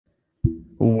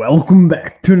Welcome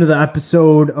back to another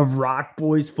episode of Rock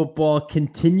Boys Football,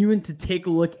 continuing to take a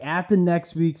look at the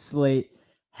next week's slate,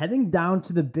 heading down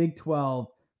to the Big 12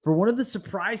 for one of the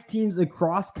surprise teams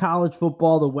across college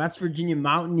football, the West Virginia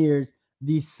Mountaineers,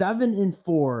 the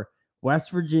 7-4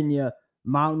 West Virginia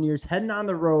Mountaineers heading on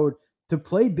the road to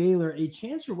play Baylor, a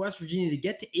chance for West Virginia to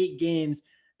get to 8 games.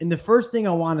 And the first thing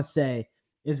I want to say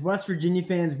is, West Virginia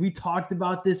fans, we talked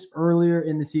about this earlier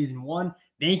in the season. One,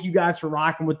 thank you guys for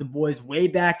rocking with the boys way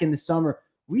back in the summer.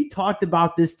 We talked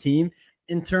about this team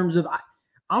in terms of,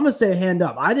 I'm going to say hand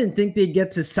up, I didn't think they'd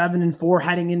get to 7-4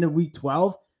 heading into week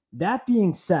 12. That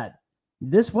being said,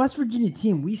 this West Virginia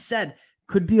team, we said,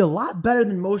 could be a lot better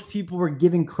than most people were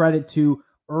giving credit to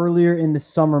earlier in the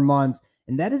summer months.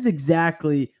 And that is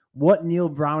exactly what Neal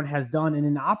Brown has done, in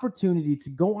an opportunity to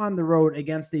go on the road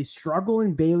against a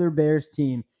struggling Baylor Bears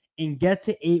team and get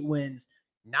to 8 wins.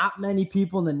 Not many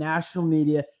people in the national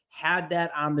media had that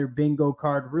on their bingo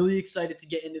card. Really excited to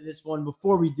get into this one.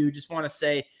 Before we do, just want to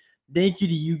say thank you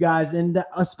to you guys, and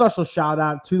a special shout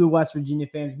out to the West Virginia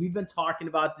fans. We've been talking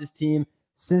about this team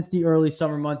since the early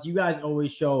summer months. You guys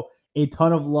always show a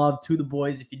ton of love to the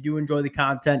boys. If you do enjoy the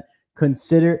content,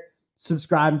 consider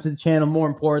subscribing to the channel. More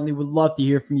importantly, would love to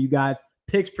hear from you guys.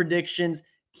 Picks, predictions,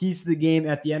 keys to the game.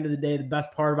 At the end of the day, the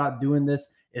best part about doing this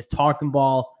is talking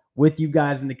ball with you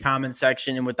guys in the comment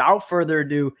section. And without further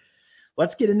ado,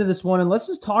 let's get into this one, and let's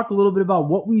just talk a little bit about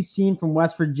what we've seen from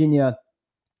West Virginia,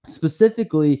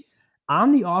 specifically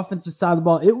on the offensive side of the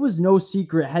ball. It was no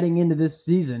secret heading into this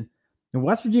season, and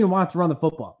West Virginia wanted to run the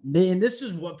football. And this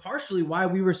is what partially why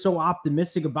we were so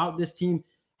optimistic about this team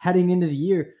heading into the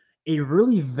year. A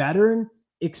really veteran,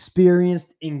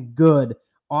 experienced, and good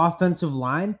offensive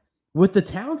line with the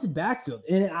talented backfield.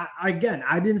 And I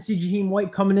didn't see Jaheim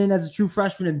White coming in as a true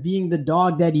freshman and being the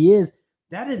dog that he is.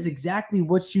 That is exactly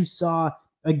what you saw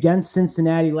against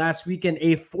Cincinnati last weekend.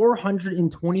 A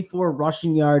 424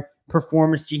 rushing yard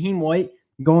performance. Jaheim White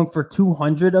going for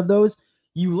 200 of those.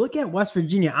 You look at West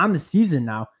Virginia on the season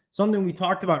now, something we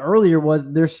talked about earlier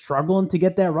was they're struggling to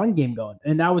get that run game going.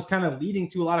 And that was kind of leading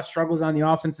to a lot of struggles on the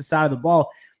offensive side of the ball.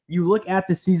 You look at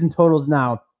the season totals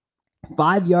now,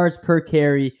 5 yards per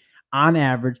carry on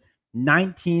average,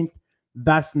 19th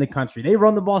best in the country. They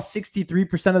run the ball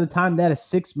 63% of the time. That is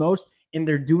 6th most, and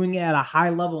they're doing it at a high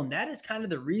level. And that is kind of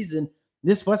the reason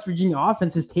this West Virginia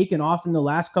offense has taken off in the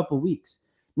last couple of weeks.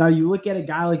 Now, you look at a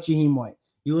guy like Jaheim White.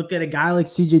 You look at a guy like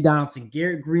C.J. Donaldson,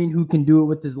 Garrett Green, who can do it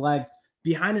with his legs.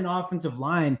 Behind an offensive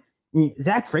line,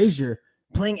 Zach Frazier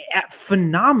playing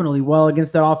phenomenally well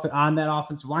against that on that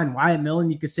offensive line. Wyatt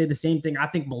Millen, you could say the same thing. I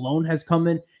think Malone has come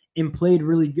in and played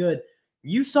really good.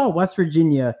 You saw West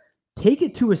Virginia take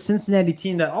it to a Cincinnati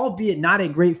team that, albeit not a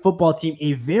great football team,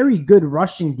 a very good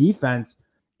rushing defense.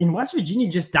 And West Virginia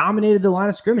just dominated the line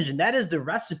of scrimmage. And that is the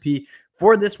recipe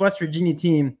for this West Virginia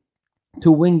team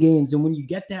to win games. And when you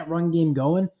get that run game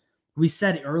going, we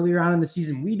said earlier on in the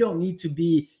season, we don't need to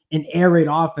be an air raid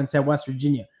offense at West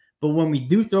Virginia. But when we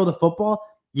do throw the football,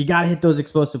 you got to hit those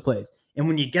explosive plays. And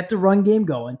when you get the run game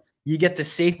going, you get the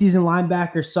safeties and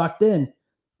linebackers sucked in,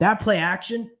 that play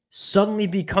action suddenly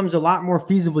becomes a lot more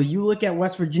feasible. You look at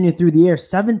West Virginia through the air,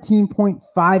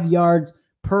 17.5 yards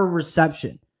per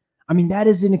reception. I mean, that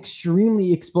is an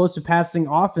extremely explosive passing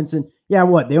offense. And yeah,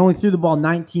 they only threw the ball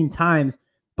 19 times,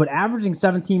 but averaging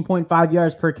 17.5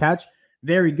 yards per catch,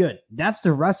 very good. That's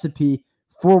the recipe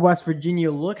for West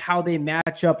Virginia. Look how they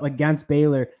match up against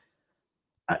Baylor.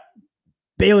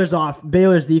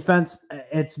 Baylor's defense,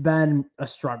 it's been a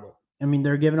struggle. I mean,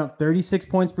 they're giving up 36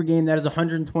 points per game. That is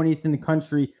 120th in the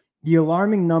country. The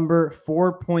alarming number,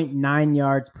 4.9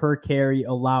 yards per carry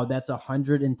allowed. That's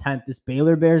 110th. This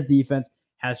Baylor Bears defense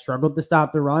has struggled to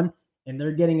stop the run, and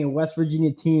they're getting a West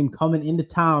Virginia team coming into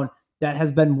town that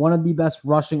has been one of the best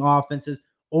rushing offenses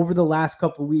over the last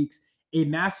couple weeks. A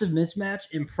massive mismatch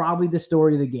and probably the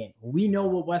story of the game. We know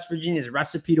what West Virginia's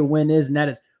recipe to win is, and that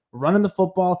is running the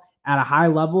football at a high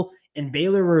level. And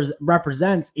Baylor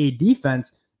represents a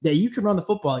defense that you can run the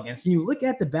football against. And you look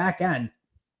at the back end,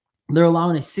 they're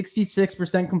allowing a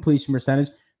 66% completion percentage.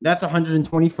 That's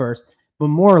 121st. But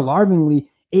more alarmingly,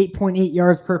 8.8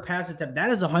 yards per pass attempt. That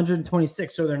is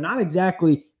 126. So they're not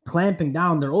exactly clamping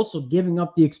down. They're also giving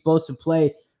up the explosive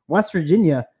play. West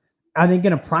Virginia, I think,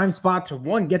 in a prime spot to,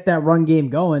 one, get that run game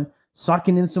going,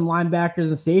 sucking in some linebackers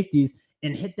and safeties,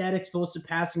 and hit that explosive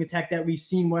passing attack that we've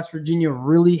seen West Virginia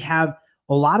really have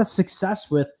a lot of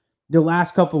success with the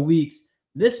last couple of weeks.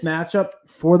 This matchup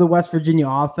for the West Virginia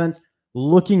offense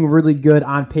looking really good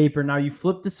on paper. Now you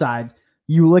flip the sides.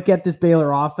 You look at this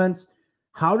Baylor offense,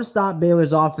 how to stop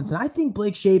Baylor's offense. And I think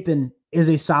Blake Shapen is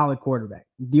a solid quarterback.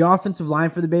 The offensive line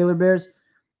for the Baylor Bears,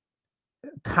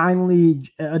 kindly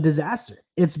a disaster.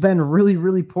 It's been really,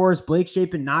 really porous. Blake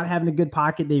Shapen not having a good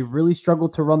pocket. They really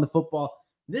struggled to run the football.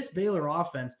 This Baylor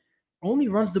offense only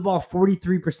runs the ball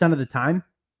 43% of the time,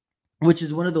 which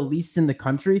is one of the least in the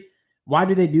country. Why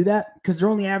do they do that? Because they're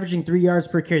only averaging 3 yards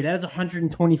per carry. That is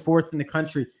 124th in the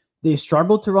country. They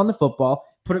struggle to run the football,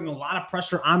 putting a lot of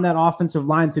pressure on that offensive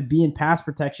line to be in pass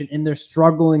protection, and they're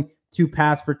struggling to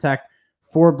pass protect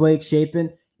for Blake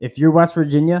Shapen. If you're West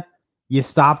Virginia, you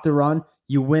stop the run,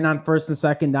 you win on first and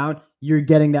second down, you're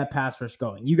getting that pass rush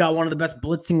going. You got one of the best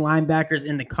blitzing linebackers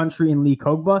in the country in Lee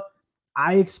Kogba.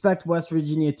 I expect West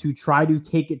Virginia to try to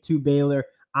take it to Baylor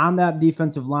on that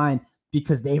defensive line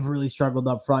because they've really struggled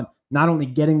up front, not only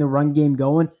getting the run game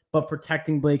going, but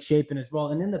protecting Blake Shapen as well.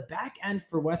 And in the back end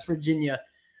for West Virginia,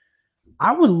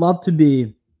 I would love to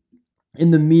be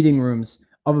in the meeting rooms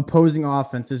of opposing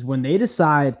offenses when they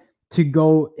decide to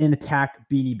go and attack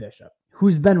Beanie Bishop,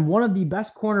 who's been one of the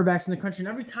best cornerbacks in the country. And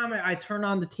every time I turn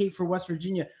on the tape for West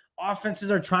Virginia,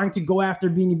 offenses are trying to go after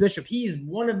Beanie Bishop. He is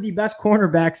one of the best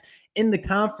cornerbacks in the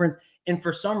conference. And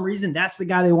for some reason, that's the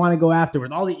guy they want to go after.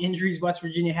 With all the injuries West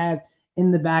Virginia has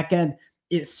in the back end,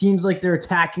 it seems like they're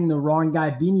attacking the wrong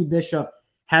guy. Beanie Bishop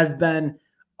has been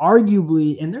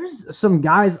arguably, and there's some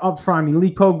guys up front. I mean,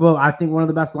 Lee Kogba, I think one of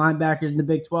the best linebackers in the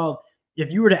Big 12.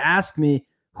 If you were to ask me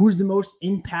who's the most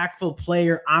impactful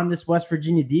player on this West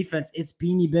Virginia defense, it's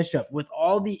Beanie Bishop. With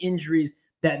all the injuries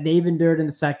that they've endured in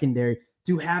the secondary,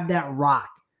 to have that rock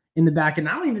in the back. And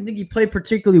I don't even think he played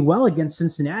particularly well against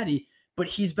Cincinnati, but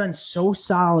he's been so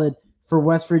solid for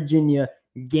West Virginia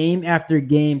game after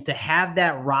game. To have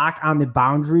that rock on the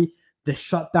boundary, the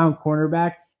shutdown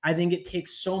cornerback, I think it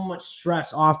takes so much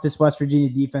stress off this West Virginia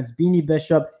defense. Beanie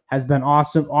Bishop has been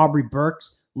awesome. Aubrey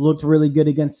Burks looked really good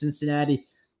against Cincinnati.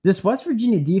 This West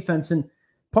Virginia defense, and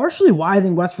partially why I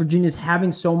think West Virginia is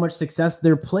having so much success,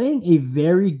 they're playing a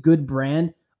very good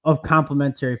brand of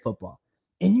complementary football.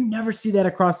 And you never see that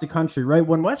across the country, right?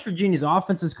 When West Virginia's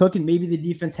offense is cooking, maybe the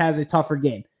defense has a tougher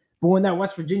game. But when that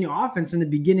West Virginia offense in the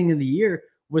beginning of the year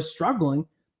was struggling,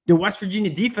 the West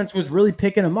Virginia defense was really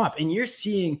picking them up. And you're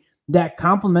seeing that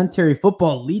complementary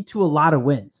football lead to a lot of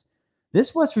wins.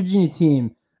 This West Virginia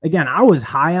team, again, I was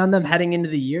high on them heading into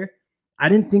the year. I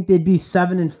didn't think they'd be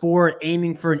 7-4,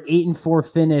 aiming for an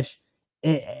 8-4 finish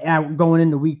going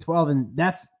into week 12. And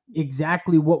that's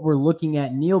exactly what we're looking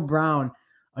at. Neal Brown,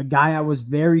 a guy I was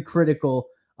very critical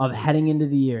of heading into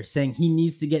the year, saying he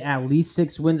needs to get at least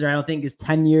 6 wins, or I don't think his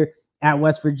tenure at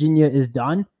West Virginia is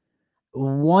done.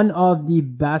 One of the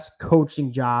best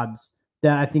coaching jobs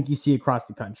that I think you see across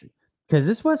the country, because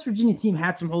this West Virginia team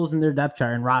had some holes in their depth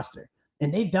chart and roster,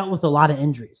 and they've dealt with a lot of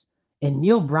injuries. And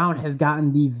Neal Brown has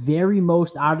gotten the very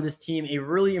most out of this team. A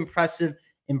really impressive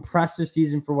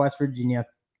season for West Virginia.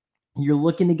 You're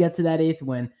looking to get to that 8th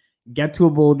win, get to a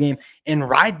bowl game, and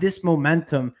ride this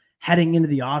momentum heading into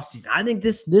the offseason. I think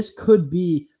this could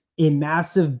be a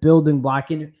massive building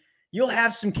block. And you'll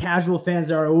have some casual fans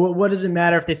that are, what does it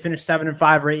matter if they finish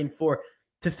 7-5 or 8-4?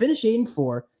 To finish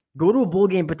 8-4, go to a bowl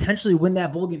game, potentially win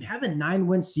that bowl game, have a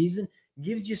 9-win season,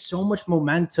 gives you so much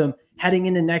momentum heading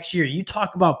into next year. You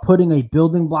talk about putting a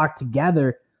building block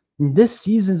together. This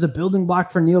season's a building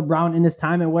block for Neal Brown in his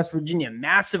time at West Virginia.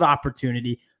 Massive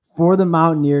opportunity for the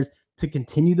Mountaineers to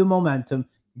continue the momentum,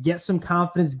 get some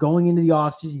confidence going into the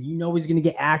offseason. You know he's going to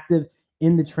get active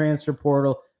in the transfer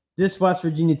portal. This West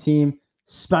Virginia team,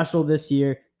 special this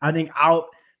year. I think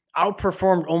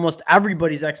outperformed almost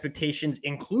everybody's expectations,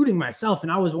 including myself.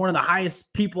 And I was one of the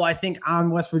highest people, I think, on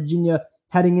West Virginia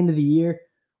heading into the year.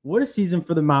 What a season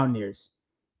for the Mountaineers.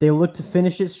 They look to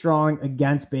finish it strong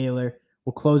against Baylor.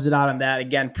 We'll close it out on that.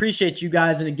 Again, appreciate you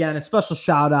guys. And again, a special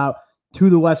shout out to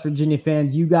the West Virginia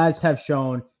fans. You guys have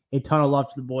shown a ton of love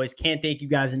to the boys. Can't thank you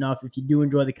guys enough. If you do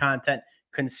enjoy the content,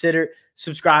 consider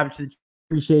subscribing to the.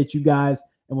 Appreciate you guys,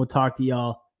 and we'll talk to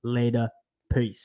y'all later. Peace.